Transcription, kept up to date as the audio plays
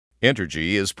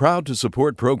Entergy is proud to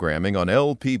support programming on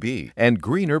LPB and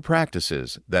greener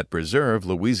practices that preserve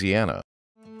Louisiana.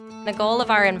 The goal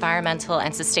of our environmental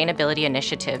and sustainability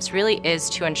initiatives really is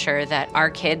to ensure that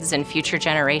our kids and future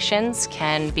generations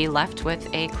can be left with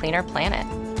a cleaner planet.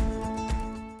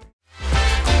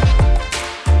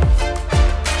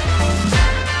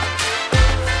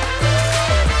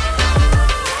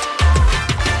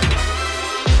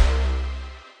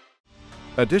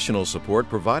 Additional support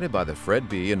provided by the Fred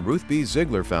B. and Ruth B.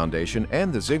 Ziegler Foundation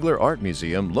and the Ziegler Art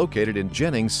Museum located in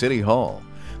Jennings City Hall.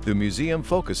 The museum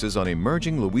focuses on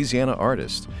emerging Louisiana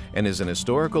artists and is an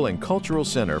historical and cultural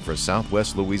center for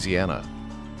Southwest Louisiana.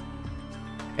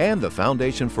 And the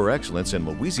Foundation for Excellence in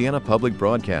Louisiana Public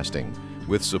Broadcasting,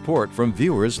 with support from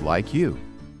viewers like you.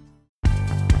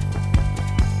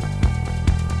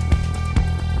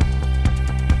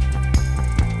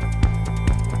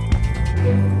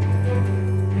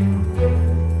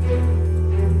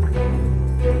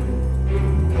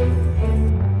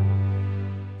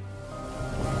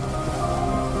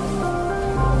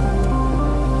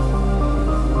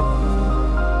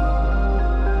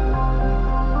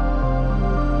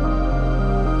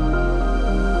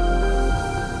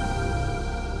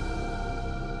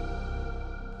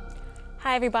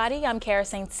 Hi everybody, I'm Kara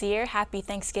St. Cyr. Happy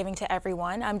Thanksgiving to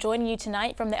everyone. I'm joining you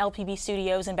tonight from the LPB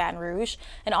studios in Baton Rouge,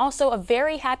 and also a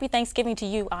very happy Thanksgiving to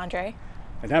you, Andre.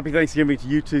 And happy Thanksgiving to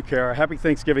you too, Kara. Happy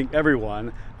Thanksgiving,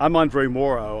 everyone. I'm André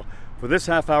Moreau. For this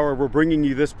half hour, we're bringing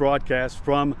you this broadcast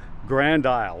from Grand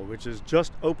Isle, which is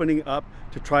just opening up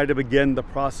to try to begin the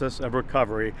process of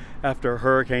recovery after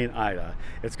Hurricane Ida.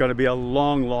 It's going to be a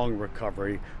long, long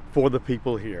recovery for the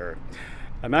people here.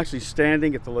 I'm actually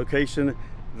standing at the location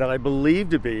that I believe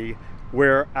to be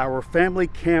where our family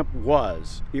camp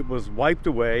was. It was wiped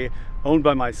away, owned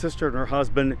by my sister and her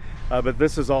husband, but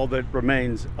this is all that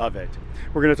remains of it.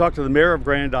 We're going to talk to the mayor of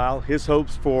Grand Isle, his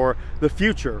hopes for the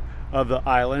future of the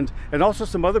island, and also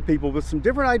some other people with some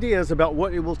different ideas about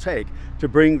what it will take to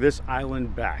bring this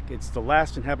island back. It's the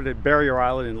last inhabited barrier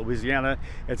island in Louisiana.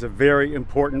 It's a very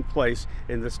important place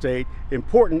in the state,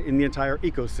 important in the entire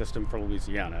ecosystem for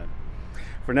Louisiana.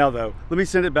 For now, though, let me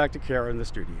send it back to Kara in the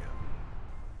studio.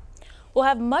 We'll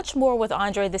have much more with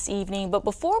Andre this evening, but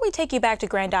before we take you back to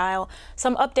Grand Isle,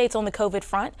 some updates on the COVID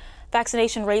front.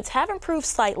 Vaccination rates have improved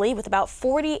slightly, with about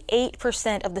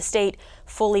 48% of the state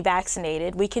fully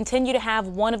vaccinated. We continue to have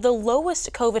one of the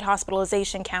lowest COVID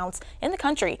hospitalization counts in the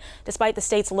country, despite the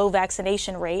state's low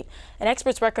vaccination rate. And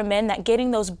experts recommend that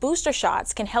getting those booster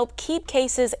shots can help keep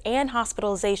cases and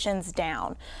hospitalizations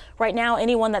down. Right now,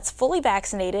 anyone that's fully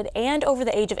vaccinated and over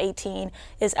the age of 18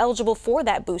 is eligible for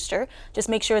that booster. Just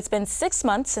make sure it's been 6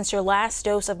 months since your last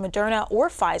dose of Moderna or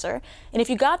Pfizer. And if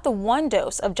you got the 1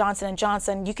 dose of Johnson &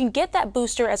 Johnson, you can get that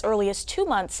booster as early as 2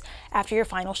 months after your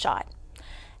final shot.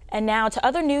 And now to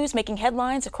other news making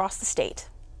headlines across the state.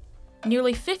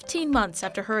 Nearly 15 months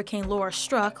after Hurricane Laura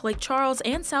struck, Lake Charles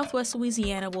and Southwest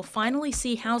Louisiana will finally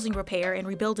see housing repair and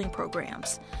rebuilding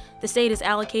programs. The state is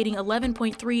allocating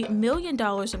 $11.3 million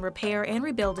in repair and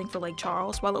rebuilding for Lake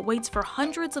Charles, while it waits for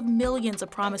hundreds of millions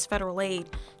of promised federal aid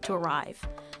to arrive.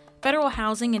 Federal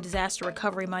housing and disaster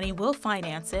recovery money will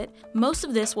finance it. Most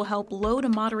of this will help low to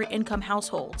moderate income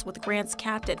households, with grants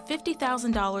capped at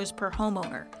 $50,000 per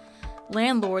homeowner.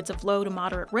 Landlords of low to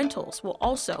moderate rentals will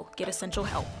also get essential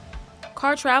help.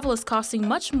 Car travel is costing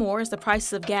much more as the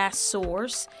prices of gas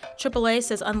soars. AAA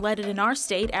says unleaded in our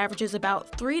state averages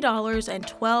about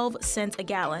 $3.12 a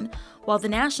gallon, while the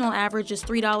national average is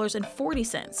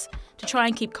 $3.40. To try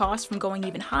and keep costs from going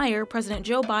even higher, President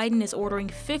Joe Biden is ordering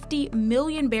 50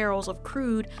 million barrels of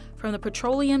crude from the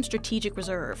Petroleum Strategic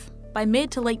Reserve. By mid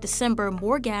to late December,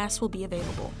 more gas will be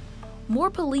available.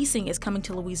 More policing is coming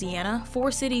to Louisiana.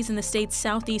 4 cities in the state's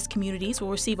southeast communities will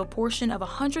receive a portion of a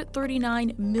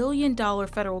 $139 million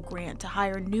federal grant to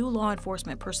hire new law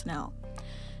enforcement personnel.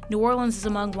 New Orleans is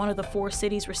among one of the 4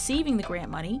 cities receiving the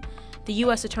grant money. The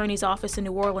U.S. Attorney's Office in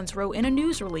New Orleans wrote in a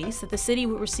news release that the city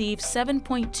would receive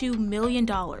 $7.2 million.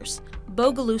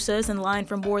 Bogalusa is in line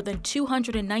for more than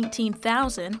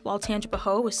 $219,000, while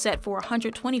Tangipahoa is set for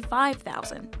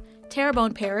 $125,000.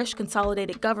 Terrebonne Parish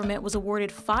Consolidated Government was awarded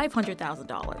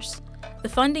 $500,000. The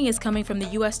funding is coming from the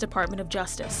U.S. Department of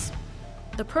Justice.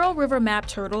 The Peril River map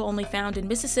turtle, only found in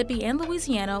Mississippi and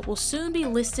Louisiana, will soon be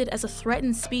listed as a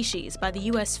threatened species by the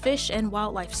U.S. Fish and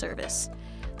Wildlife Service.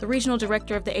 The regional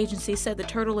director of the agency said the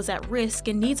turtle is at risk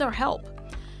and needs our help.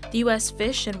 The U.S.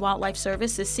 Fish and Wildlife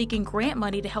Service is seeking grant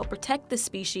money to help protect the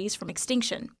species from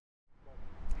extinction.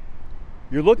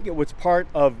 You're looking at what's part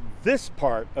of this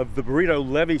part of the burrito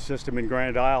levee system in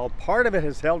Grand Isle. Part of it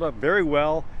has held up very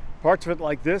well, parts of it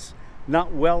like this,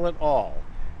 not well at all.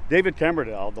 David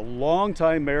Cammerdell, the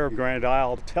longtime mayor of Grand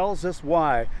Isle, tells us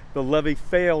why the levee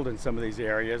failed in some of these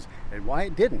areas and why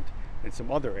it didn't in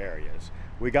some other areas.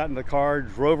 We got in the car,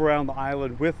 drove around the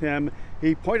island with him.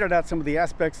 He pointed out some of the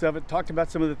aspects of it, talked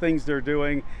about some of the things they're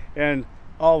doing, and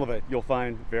all of it you'll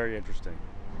find very interesting.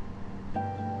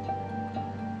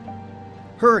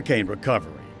 Hurricane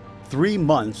recovery, 3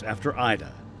 months after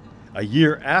Ida. A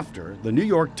year after, the New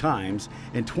York Times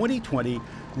in 2020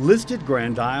 listed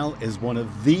Grand Isle as one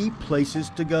of the places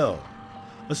to go.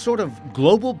 A sort of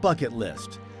global bucket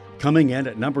list, coming in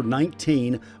at number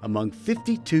 19 among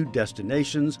 52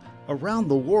 destinations around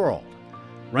the world,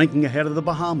 ranking ahead of the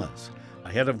Bahamas,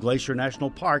 ahead of Glacier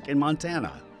National Park in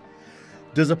Montana.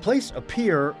 Does a place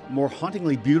appear more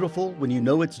hauntingly beautiful when you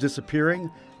know it's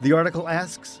disappearing? The article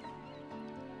asks.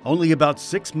 Only about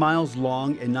 6 miles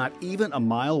long and not even a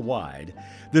mile wide,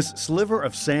 this sliver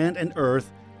of sand and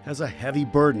earth has a heavy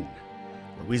burden.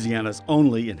 Louisiana's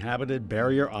only inhabited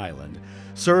barrier island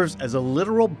serves as a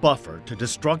literal buffer to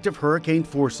destructive hurricane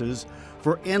forces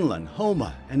for inland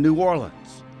Houma and New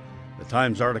Orleans. The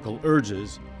Times article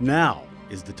urges now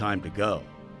is the time to go.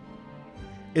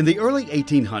 In the early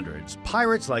 1800s,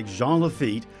 pirates like Jean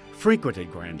Lafitte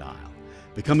frequented Grand Isle,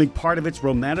 becoming part of its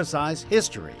romanticized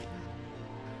history,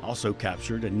 also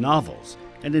captured in novels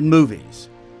and in movies.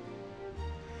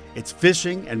 Its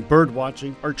fishing and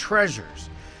birdwatching are treasures,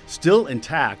 still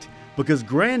intact because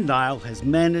Grand Isle has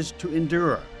managed to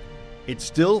endure. It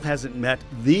still hasn't met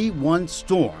the one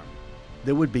storm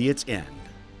that would be its end.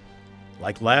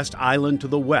 Like Last Island to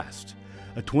the west,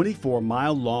 a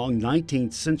 24-mile-long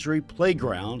 19th century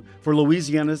playground for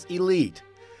Louisiana's elite.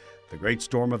 The Great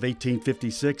Storm of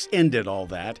 1856 ended all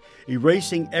that,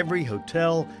 erasing every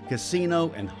hotel,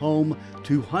 casino, and home,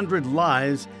 200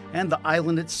 lives, and the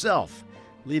island itself,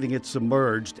 leaving it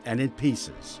submerged and in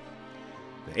pieces.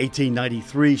 The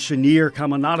 1893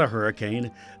 Chenier-Caminada hurricane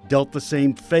dealt the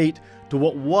same fate to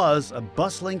what was a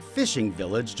bustling fishing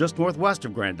village just northwest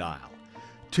of Grand Isle.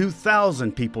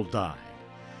 2,000 people died.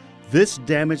 This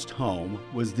damaged home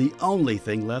was the only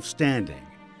thing left standing.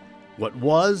 What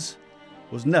was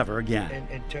never again.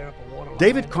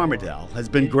 David Cammerdell has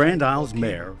been Grand Isle's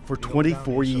mayor for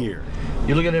 24 years.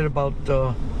 You're looking at about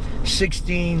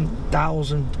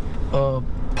 16,000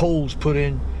 poles put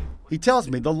in. He tells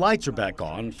me the lights are back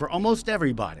on for almost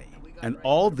everybody, and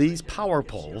all these power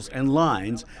poles and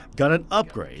lines got an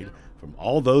upgrade from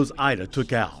all those Ida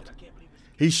took out.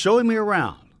 He's showing me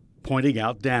around, pointing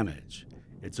out damage.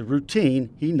 It's a routine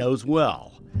he knows well.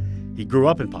 He grew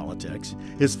up in politics.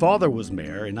 His father was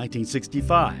mayor in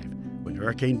 1965 when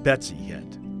Hurricane Betsy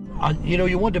hit.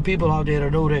 You want the people out there to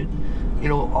know that,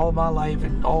 all my life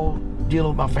and all dealing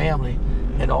with my family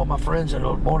and all my friends that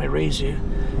are born and raised here,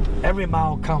 every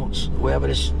mile counts wherever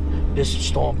this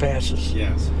storm passes.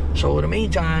 Yes. So in the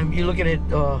meantime, you're looking at,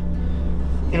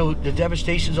 the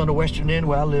devastations on the western end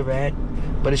where I live at,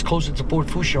 but it's closer to Port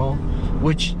Fourchon,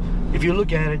 which, if you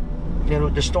look at it,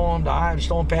 the storm passed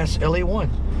LA1.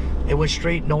 It went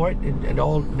straight north, and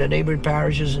all the neighboring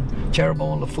parishes, and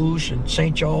Terrebonne, Lafourche, and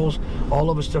St. Charles,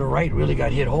 all of us to the right really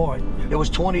got hit hard. There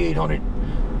was 2,800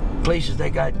 places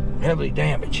that got heavily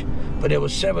damaged, but there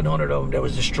was 700 of them that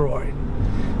was destroyed.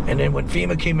 And then when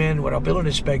FEMA came in with our building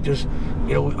inspectors,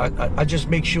 I just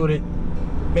make sure that,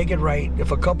 make it right.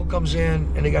 If a couple comes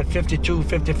in and they got 52,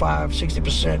 55,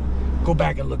 60%, go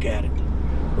back and look at it.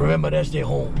 Remember, that's their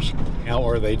homes. How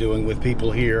are they doing with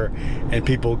people here and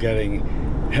people getting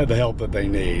the help that they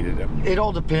need? It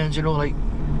all depends, like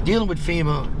dealing with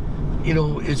FEMA,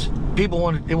 is people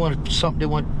want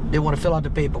to fill out the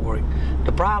paperwork.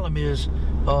 The problem is,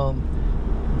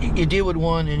 you deal with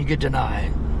one and you get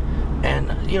denied.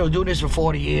 And doing this for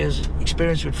 40 years,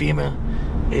 experience with FEMA,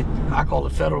 I call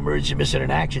it federal emergency missing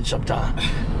in action sometimes.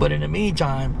 But in the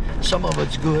meantime, some of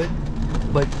it's good.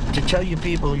 But to tell you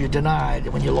people you're denied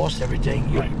when you lost everything,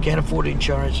 you can't afford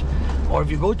insurance, or if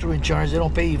you go through insurance, they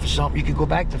don't pay you for something, you can go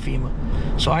back to FEMA.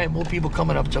 So I had more people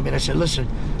coming up to me and I said, listen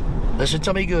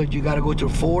to me good, you got to go through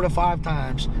 4 to 5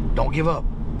 times, don't give up.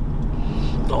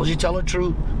 As long as you tell the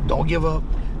truth, don't give up.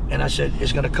 And I said,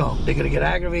 it's going to come. They're going to get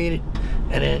aggravated,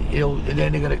 and then,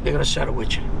 they're going to settle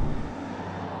with you.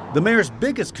 The mayor's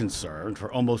biggest concern for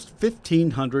almost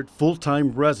 1,500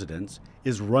 full-time residents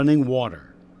is running water.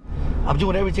 I'm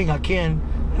doing everything I can.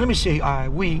 And let me say,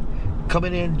 we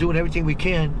coming in, doing everything we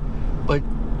can, but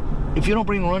if you don't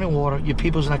bring running water, your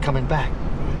people's not coming back.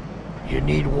 You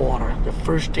need water. The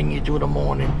first thing you do in the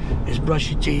morning is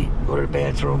brush your teeth, go to the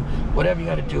bathroom, whatever you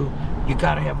got to do, you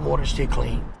got to have water stay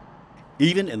clean.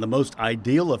 Even in the most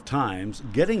ideal of times,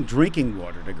 getting drinking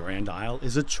water to Grand Isle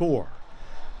is a chore.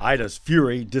 Ida's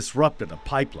fury disrupted a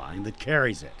pipeline that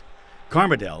carries it.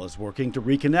 Carmidel is working to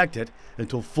reconnect it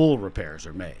until full repairs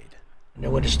are made. And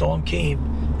then when the storm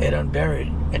came, it unburied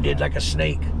and did like a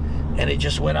snake, and it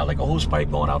just went out like a hose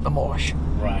pipe going out the marsh.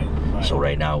 Right. So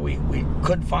right now we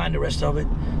couldn't find the rest of it,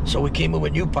 so we came in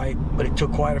with new pipe, but it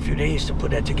took quite a few days to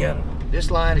put that together.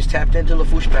 This line is tapped into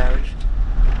Lafourche Parish.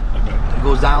 Okay. It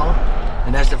goes down,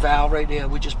 and that's the valve right there.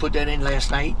 We just put that in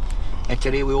last night, and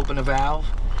today we opened the valve,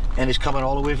 and it's coming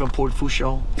all the way from Port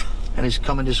Fouchon, and it's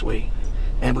coming this way.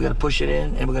 And we're gonna push it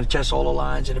in, and we're gonna test all the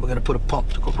lines, and then we're gonna put a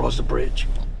pump to go across the bridge.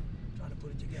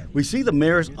 We see the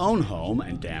mayor's own home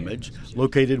and damage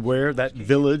located where that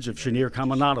village of Chenier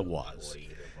Caminada was.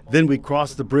 Then we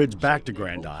cross the bridge back to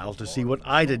Grand Isle to see what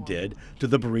Ida did to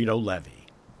the Burrito levee.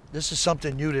 This is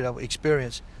something new that I've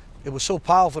experienced. It was so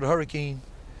powerful, the hurricane,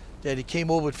 that it came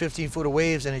over with 15 foot of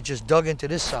waves and it just dug into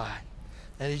this side.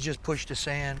 And it just pushed the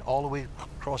sand all the way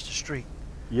across the street.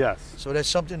 Yes. So that's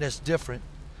something that's different.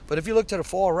 But if you look to the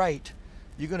far right,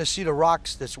 you're gonna see the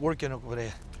rocks that's working over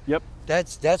there. Yep.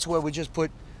 That's where we just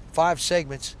put 5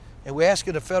 segments, and we're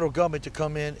asking the federal government to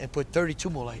come in and put 32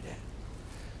 more like that.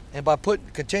 And by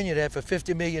continue that for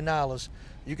 $50 million,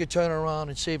 you could turn around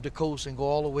and save the coast and go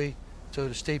all the way to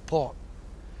the state park.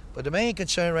 But the main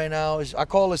concern right now is, I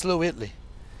call this Little Italy.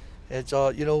 It's,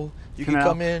 you can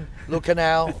come in, little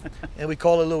canal, and we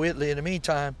call it Little Italy. In the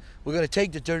meantime, we're gonna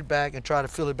take the dirt back and try to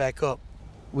fill it back up.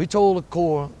 We told the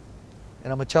Corps,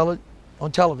 and I'm gonna tell it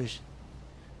on television,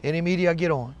 any media I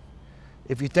get on,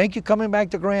 if you think you're coming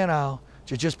back to Grand Isle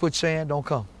to just put sand, don't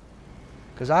come.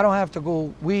 Because I don't have to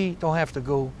go, we don't have to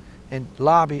go and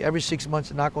lobby every 6 months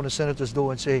and knock on the senator's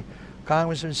door and say,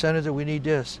 Congressman, Senator, we need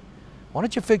this. Why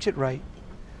don't you fix it right?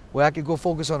 Where I could go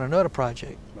focus on another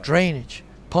project, drainage,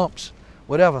 pumps,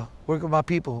 whatever, work with my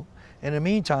people. In the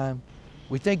meantime,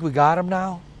 we think we got them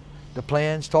now. The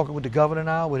plans, talking with the governor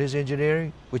now, with his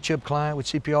engineering, with Chip Klein, with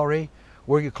CPRA,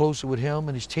 working closer with him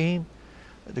and his team.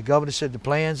 The governor said the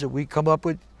plans that we come up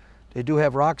with, they do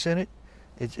have rocks in it.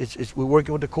 We're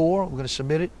working with the Corps, we're gonna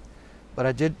submit it. But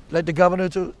I did let the governor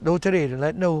know today, to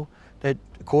let know that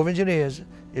the Corps of Engineers,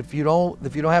 if you don't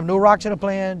have no rocks in the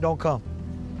plan, don't come.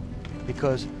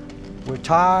 Because we're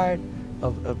tired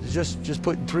of just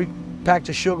putting 3 packs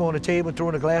of sugar on the table,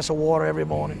 throwing a glass of water every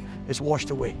morning. It's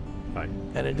washed away. Right.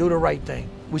 And they do the right thing.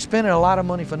 We're spending a lot of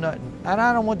money for nothing. And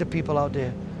I don't want the people out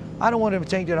there, I don't want them to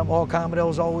think that I'm all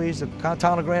Carmidel's always, the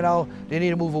town of Grand Isle, they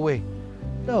need to move away.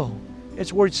 No,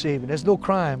 it's worth saving. There's no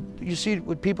crime. You see it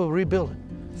with people rebuilding.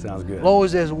 Sounds good. As long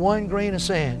as there's 1 grain of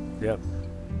sand Yep.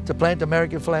 to plant the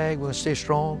American flag, we're gonna stay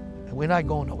strong, and we're not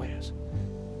going nowhere.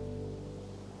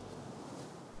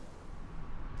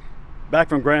 Back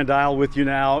from Grand Isle with you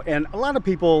now, and a lot of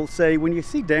people say when you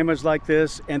see damage like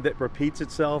this and that repeats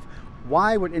itself,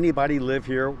 why would anybody live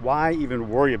here? Why even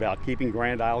worry about keeping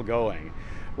Grand Isle going?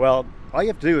 Well, all you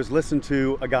have to do is listen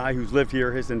to a guy who's lived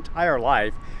here his entire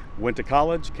life, went to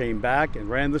college, came back, and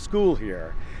ran the school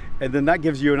here. And then that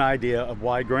gives you an idea of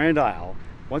why Grand Isle,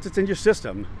 once it's in your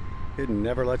system, it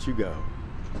never lets you go.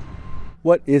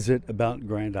 What is it about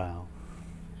Grand Isle?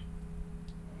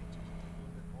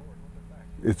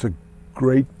 It's a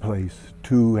great place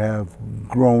to have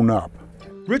grown up.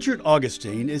 Richard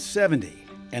Augustin is 70,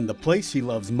 and the place he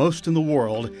loves most in the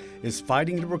world is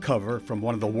fighting to recover from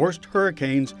one of the worst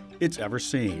hurricanes it's ever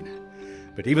seen.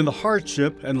 But even the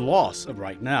hardship and loss of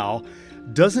right now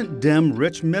doesn't dim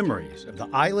rich memories of the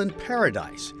island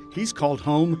paradise he's called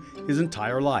home his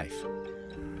entire life.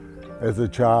 As a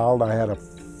child, I had a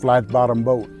flat bottom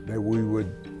boat that we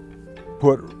would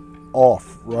put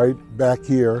off right back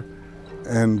here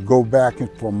and go back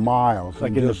for miles.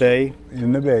 Like in the bay?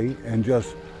 In the bay, and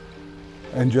just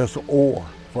oar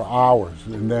for hours.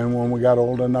 And then when we got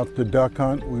old enough to duck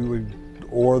hunt, we would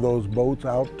oar those boats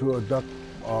out to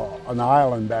an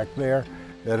island back there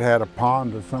that had a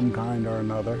pond of some kind or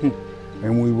another,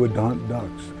 and we would hunt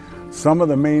ducks. Some of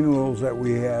the main rules that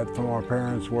we had from our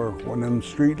parents were, when them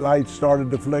street lights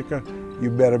started to flicker, you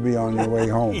better be on your way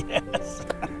home. Yes.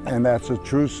 And that's a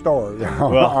true story.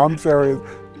 Well, I'm serious.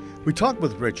 We talked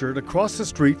with Richard across the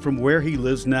street from where he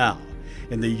lives now,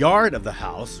 in the yard of the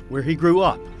house where he grew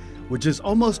up, which is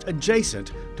almost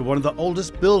adjacent to one of the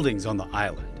oldest buildings on the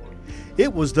island.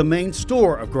 It was the main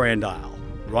store of Grand Isle,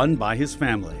 run by his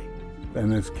family.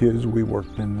 And as kids, we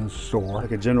worked in the store.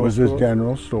 Like a general store? It was a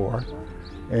general store.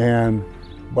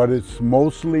 But it's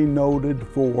mostly noted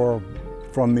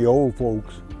from the old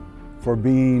folks, for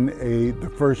being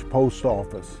the first post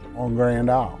office on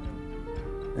Grand Isle.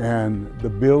 And the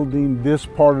building, this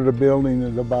part of the building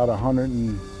is about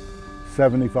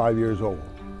 175 years old.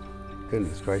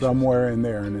 Goodness gracious. Somewhere in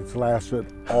there, and it's lasted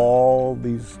all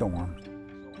these storms.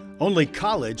 Only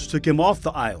college took him off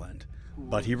the island,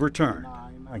 but he returned.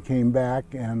 I came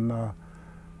back in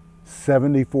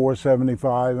 74,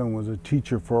 75 and was a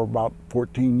teacher for about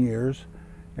 14 years.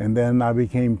 And then I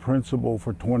became principal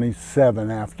for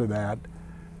 27 after that.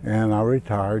 And I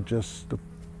retired just a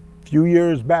few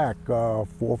years back, 4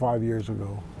 or 5 years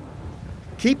ago.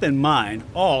 Keep in mind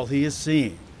all he is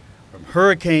seeing, from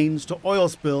hurricanes to oil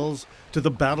spills to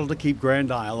the battle to keep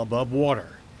Grand Isle above water.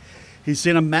 He's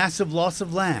seen a massive loss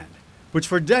of land, which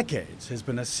for decades has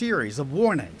been a series of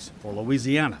warnings for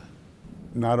Louisiana.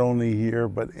 Not only here,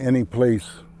 but any place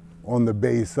on the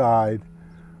bay side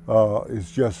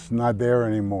is just not there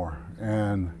anymore.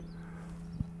 And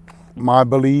my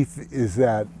belief is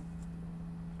that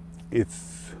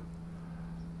if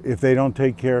they don't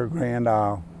take care of Grand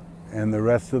Isle and the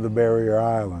rest of the barrier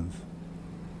islands,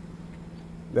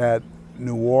 that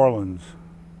New Orleans,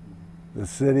 the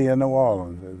city of New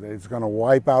Orleans, it's going to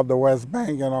wipe out the West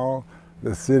Bank and all.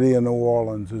 The city of New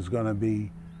Orleans is going to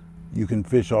be, you can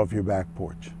fish off your back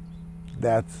porch.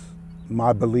 That's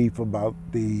my belief about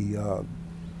the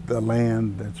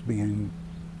land that's being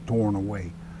torn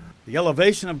away. The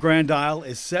elevation of Grand Isle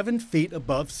is 7 feet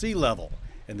above sea level,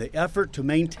 and the effort to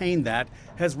maintain that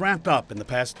has ramped up in the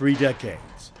past 3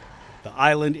 decades. The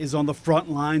island is on the front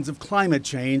lines of climate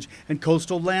change and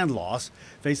coastal land loss,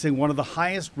 facing one of the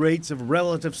highest rates of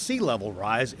relative sea level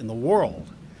rise in the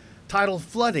world. Tidal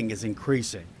flooding is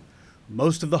increasing.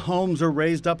 Most of the homes are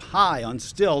raised up high on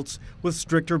stilts with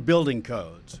stricter building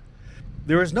codes.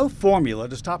 There is no formula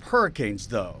to stop hurricanes,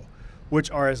 though, which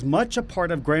are as much a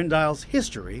part of Grand Isle's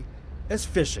history as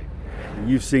fishing.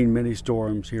 You've seen many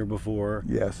storms here before.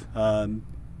 Yes.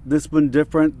 This one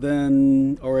different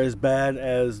than or as bad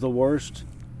as the worst?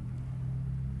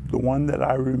 The one that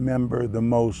I remember the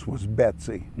most was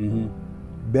Betsy.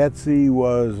 Betsy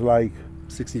was like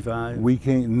 65? We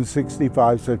came in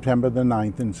 65, September the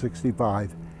 9th in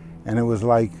 65, and it was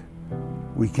like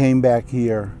we came back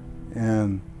here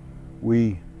and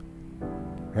we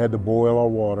had to boil our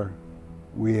water.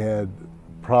 We had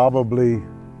probably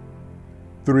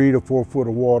 3 to 4 foot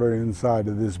of water inside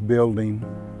of this building,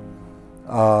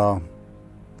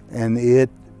 and it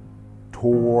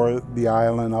tore the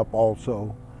island up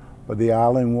also, but the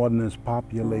island wasn't as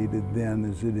populated then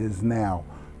as it is now.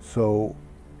 So,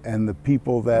 and the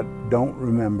people that don't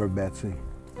remember Betsy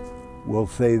will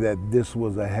say that this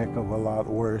was a heck of a lot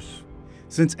worse.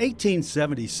 Since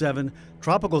 1877,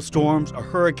 tropical storms or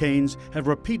hurricanes have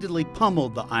repeatedly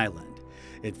pummeled the island.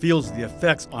 It feels the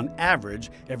effects on average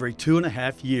every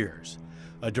 2.5 years.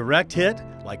 A direct hit,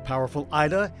 like powerful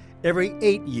Ida, every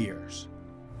 8 years.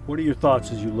 What are your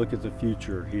thoughts as you look at the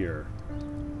future here?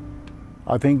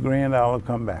 I think Grand Isle will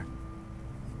come back.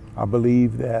 I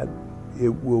believe that it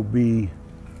will be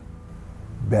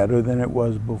better than it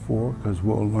was before because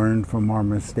we'll learn from our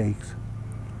mistakes.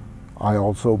 I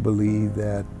also believe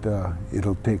that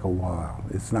it'll take a while.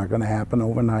 It's not going to happen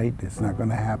overnight. It's not going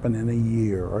to happen in a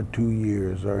year or 2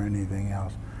 years or anything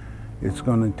else. It's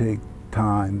going to take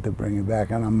time to bring it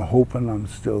back, and I'm hoping I'm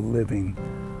still living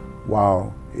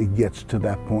while it gets to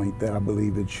that point that I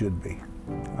believe it should be.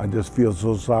 I just feel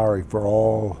so sorry for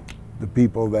all the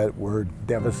people that were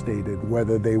devastated,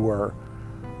 whether they were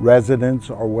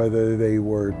residents or whether they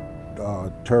were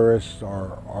tourists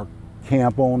or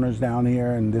camp owners down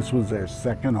here, and this was their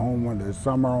second home or their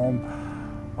summer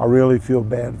home. I really feel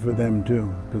bad for them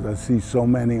too, because I see so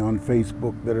many on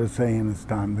Facebook that are saying it's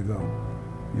time to go.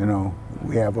 You know,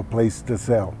 we have a place to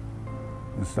sell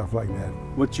and stuff like that.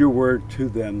 What's your word to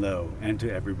them, though, and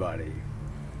to everybody?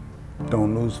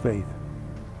 Don't lose faith.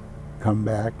 Come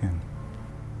back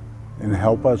and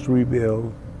help us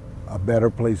rebuild a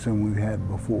better place than we've had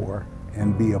before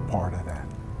and be a part of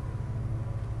that.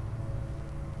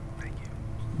 Thank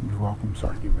you. You're welcome, sir.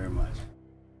 Thank you very much.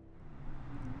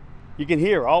 You can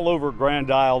hear all over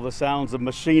Grand Isle the sounds of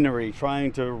machinery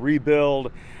trying to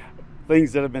rebuild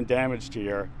things that have been damaged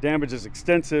here. Damage is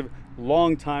extensive,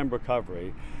 long time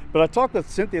recovery. But I talked with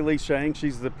Cynthia Lee Shang,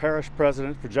 she's the parish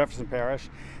president for Jefferson Parish,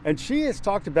 and she has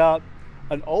talked about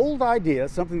an old idea,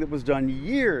 something that was done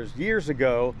years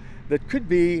ago, that could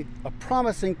be a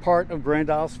promising part of Grand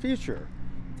Isle's future.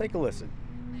 Take a listen.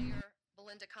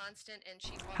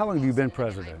 How long have you been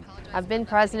president? I've been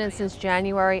president since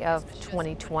January of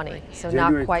 2020, so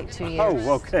not quite 2 years.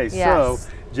 Oh, okay. Yes. So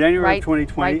January of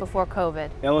 2020. Right before COVID.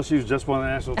 LSU's just won the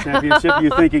national championship.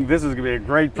 You're thinking this is going to be a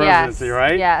great presidency, yes,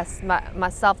 right? Yes.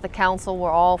 myself, the council,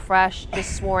 were all fresh,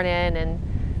 just sworn in, and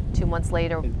 2 months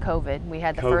later, COVID. We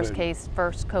had the first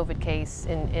COVID case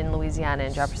in Louisiana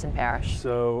in Jefferson Parish.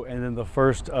 So, and then the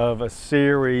first of a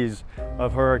series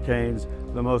of hurricanes,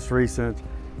 the most recent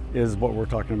is what we're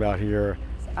talking about here.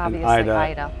 Obviously, Ida.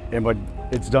 Ida. And what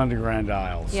it's done to Grand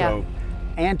Isle. Yeah. So,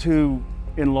 and to,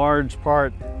 in large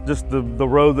part, just the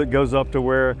road that goes up to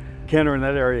where Kenner and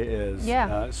that area is.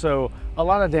 Yeah. So a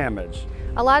lot of damage.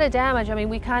 A lot of damage. I mean,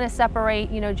 we kind of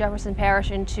separate, Jefferson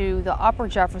Parish into the upper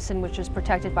Jefferson, which is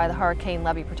protected by the hurricane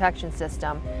levee protection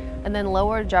system, and then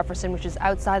lower Jefferson, which is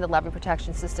outside the levee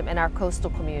protection system, in our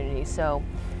coastal communities. So,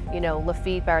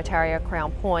 Lafitte, Barataria,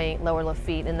 Crown Point, Lower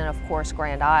Lafitte, and then of course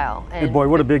Grand Isle. And boy,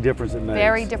 what a big difference it makes.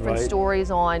 Very different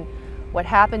stories on what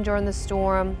happened during the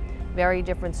storm, very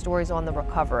different stories on the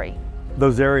recovery.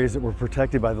 Those areas that were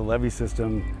protected by the levee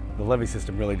system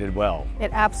really did well.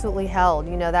 It absolutely held.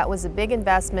 That was a big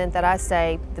investment that I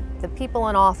say the people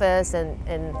in office and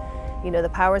the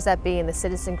powers that be and the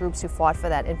citizen groups who fought for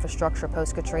that infrastructure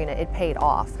post-Katrina, it paid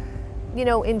off.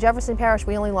 In Jefferson Parish,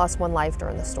 we only lost one life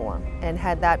during the storm, and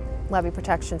had that levee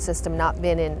protection system not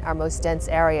been in our most dense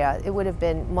area, it would have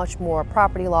been much more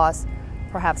property loss,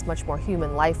 perhaps much more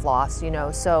human life loss,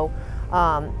 so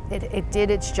it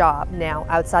did its job. Now,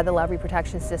 outside the levee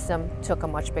protection system, took a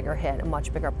much bigger hit, a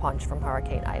much bigger punch from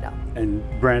Hurricane Ida. And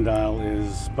Grand Isle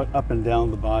is up and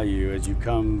down the bayou as you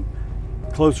come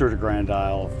closer to Grand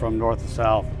Isle from north to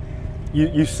south.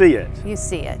 You see it. You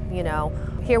see it,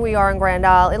 Here we are in Grand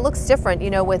Isle. It looks different,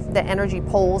 with the energy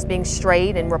poles being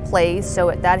straight and replaced,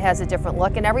 so that has a different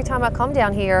look. And every time I come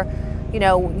down here,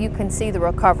 you can see the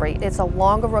recovery. It's a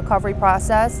longer recovery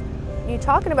process. You're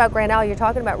talking about Grand Isle, you're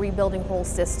talking about rebuilding whole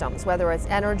systems, whether it's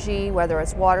energy, whether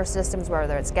it's water systems,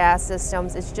 whether it's gas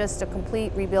systems. It's just a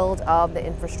complete rebuild of the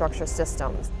infrastructure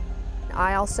systems.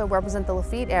 I also represent the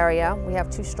Lafitte area. We have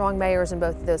two strong mayors in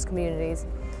both of those communities.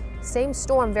 Same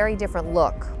storm, very different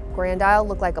look. Grand Isle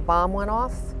looked like a bomb went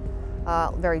off,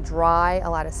 very dry, a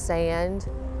lot of sand.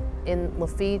 In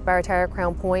Lafitte, Barataria,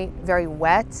 Crown Point, very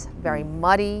wet, very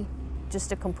muddy,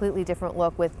 just a completely different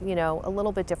look with, a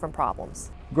little bit different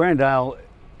problems. Grand Isle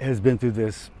has been through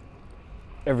this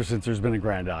ever since there's been a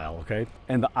Grand Isle, okay?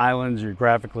 And the island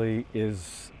geographically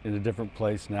is in a different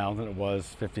place now than it was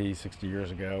 50, 60 years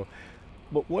ago.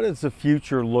 But what does the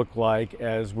future look like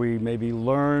as we maybe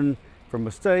learn from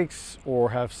mistakes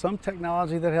or have some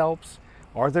technology that helps?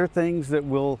 Are there things that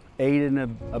will aid in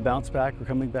a bounce back or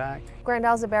coming back? Grand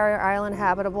Isle's a barrier island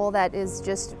habitable that is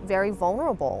just very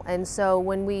vulnerable. And so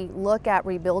when we look at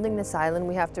rebuilding this island,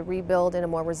 we have to rebuild in a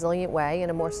more resilient way, in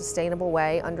a more sustainable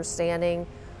way, understanding,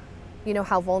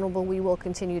 how vulnerable we will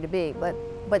continue to be.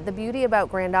 But the beauty about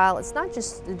Grand Isle, it's not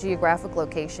just the geographic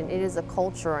location, it is a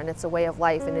culture and it's a way of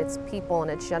life and it's people and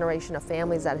it's generation of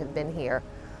families that have been here.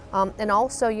 And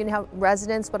also,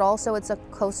 residents, but also it's a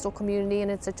coastal community and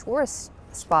it's a tourist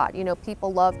spot.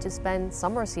 People love to spend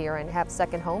summers here and have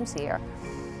second homes here.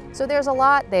 So there's a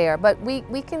lot there, but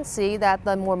we can see that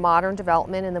the more modern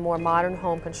development and the more modern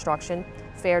home construction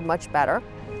fared much better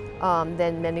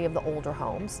than many of the older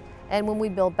homes. And when we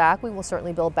build back, we will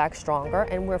certainly build back stronger,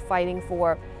 and we're fighting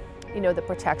for, the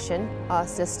protection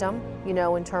system,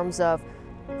 in terms of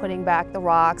putting back the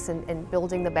rocks and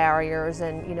building the barriers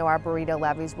and, our burrito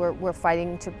levees. We're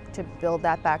fighting to build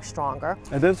that back stronger.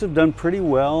 And those have done pretty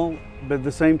well, but at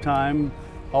the same time,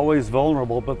 always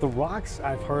vulnerable. But the rocks,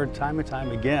 I've heard time and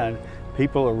time again,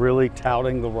 people are really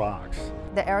touting the rocks.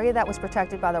 The area that was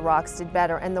protected by the rocks did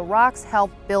better, and the rocks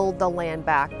help build the land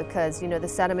back because, the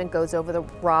sediment goes over the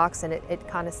rocks and it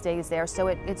kind of stays there. So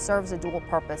it serves a dual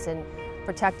purpose in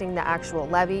protecting the actual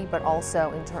levee, but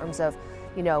also in terms of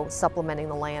supplementing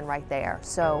the land right there.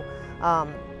 So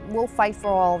we'll fight for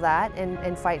all that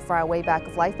and fight for our way back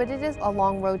of life, but it is a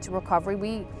long road to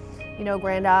recovery.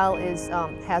 Grand Isle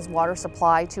has water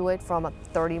supply to it from a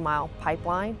 30-mile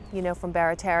pipeline, from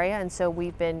Barataria, and so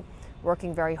we've been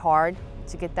working very hard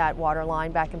to get that water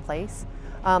line back in place.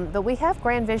 But we have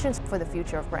grand visions for the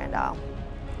future of Grand Isle.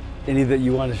 Any that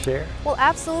you want to share? Well,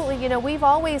 absolutely. We've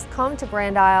always come to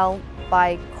Grand Isle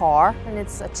by car, and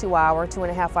it's a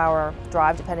 2.5 hour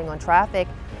drive depending on traffic.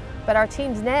 But our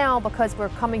teams now, because we're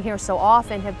coming here so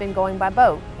often, have been going by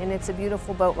boat, and it's a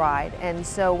beautiful boat ride. And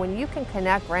so when you can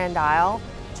connect Grand Isle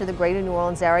to the greater New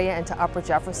Orleans area and to Upper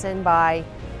Jefferson by,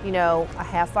 a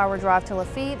 1/2 hour drive to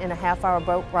Lafitte and a 1/2 hour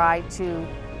boat ride to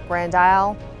Grand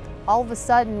Isle, all of a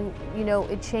sudden,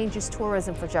 it changes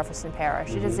tourism for Jefferson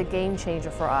Parish. It is a game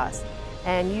changer for us.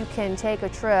 And you can take a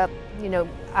trip,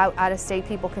 out of state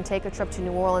people can take a trip to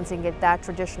New Orleans and get that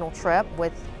traditional trip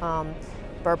with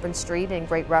Bourbon Street and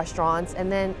great restaurants,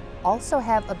 and then also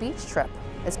have a beach trip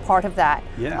as part of that.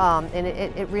 Yeah. And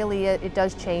it really, it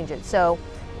does change it. So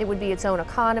it would be its own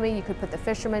economy. You could put the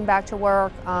fishermen back to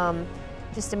work.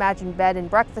 Just imagine bed and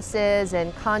breakfasts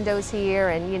and condos here,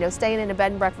 and staying in a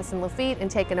bed and breakfast in Lafitte and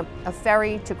taking a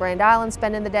ferry to Grand Isle and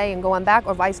spending the day and going back,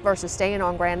 or vice versa, staying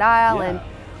on Grand Isle. Yeah. And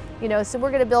You know, so we're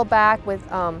going to build back with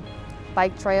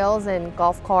bike trails and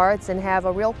golf carts and have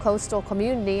a real coastal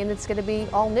community, and it's going to be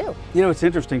all new. You know, it's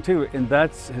interesting too, and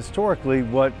that's historically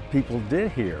what people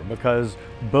did here, because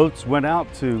boats went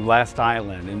out to Last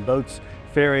Island and boats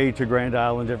ferried to Grand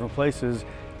Isle and different places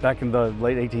back in the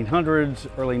late 1800s,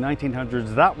 early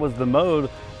 1900s. That was the mode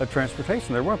of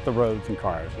transportation. There weren't the roads and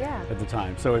cars at the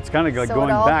time. So it's kind of like going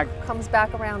back. Comes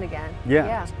back around again.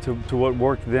 Yeah. To what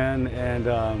worked then.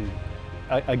 And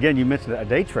again, you mentioned a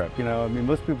day trip. You know, I mean,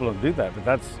 most people don't do that, but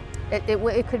that's.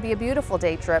 It could be a beautiful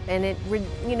day trip, and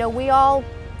you know, we all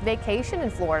vacation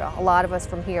in Florida. A lot of us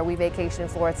from here, we vacation in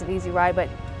Florida. It's an easy ride, but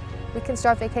we can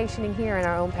start vacationing here in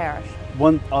our own parish.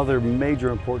 One other major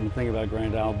important thing about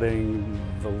Grand Isle being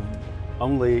the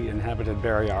only inhabited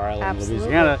barrier island in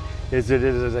Louisiana is that it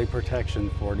is a protection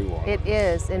for New Orleans. It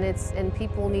is, and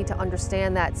people need to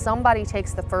understand that somebody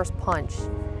takes the first punch.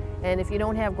 And if you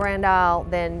don't have Grand Isle,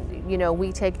 then, you know,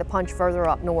 we take the punch further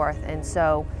up north. And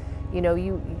so, you know,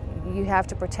 you have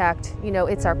to protect, you know,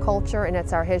 it's our culture and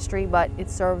it's our history, but it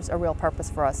serves a real purpose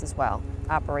for us as well,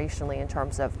 operationally, in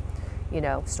terms of, you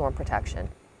know, storm protection.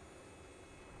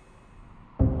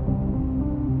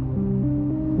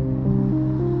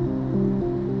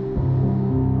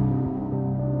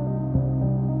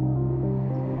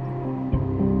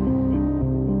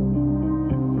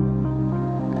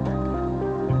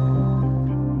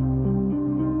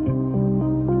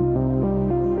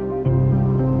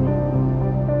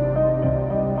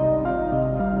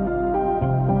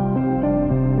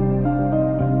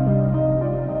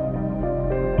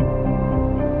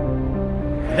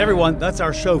 Everyone, that's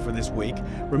our show for this week.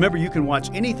 Remember, you can watch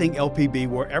anything LPB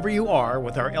wherever you are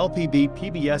with our LPB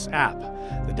PBS app.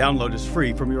 The download is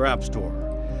free from your app store.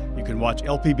 You can watch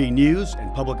LPB news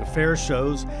and public affairs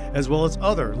shows, as well as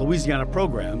other Louisiana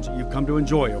programs you've come to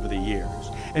enjoy over the years.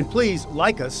 And please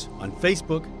like us on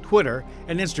Facebook, Twitter,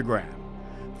 and Instagram.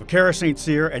 For Kara St.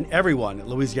 Cyr and everyone at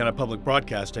Louisiana Public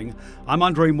Broadcasting, I'm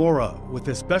André Moreau with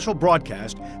this special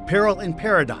broadcast, Peril in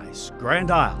Paradise,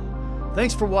 Grand Isle.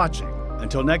 Thanks for watching.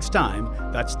 Until next time,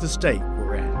 that's the state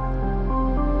we're in.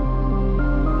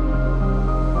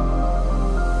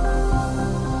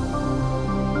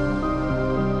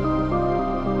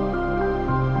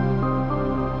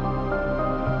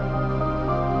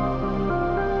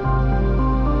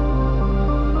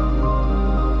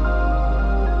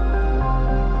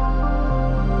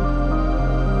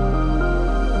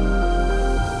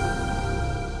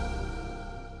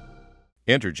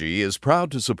 Entergy is proud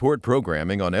to support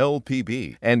programming on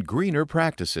LPB and greener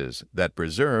practices that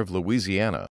preserve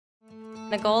Louisiana.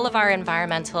 The goal of our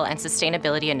environmental and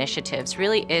sustainability initiatives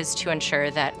really is to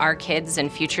ensure that our kids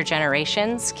and future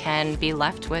generations can be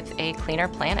left with a cleaner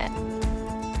planet.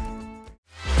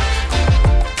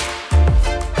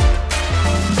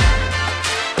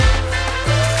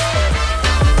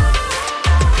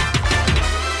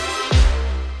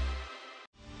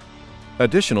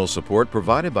 Additional support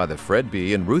provided by the Fred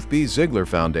B. and Ruth B. Ziegler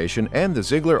Foundation and the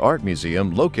Ziegler Art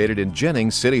Museum located in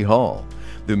Jennings City Hall.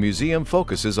 The museum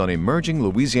focuses on emerging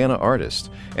Louisiana artists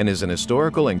and is an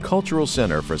historical and cultural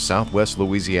center for Southwest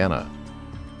Louisiana.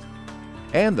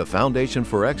 And the Foundation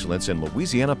for Excellence in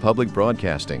Louisiana Public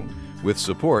Broadcasting, with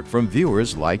support from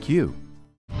viewers like you.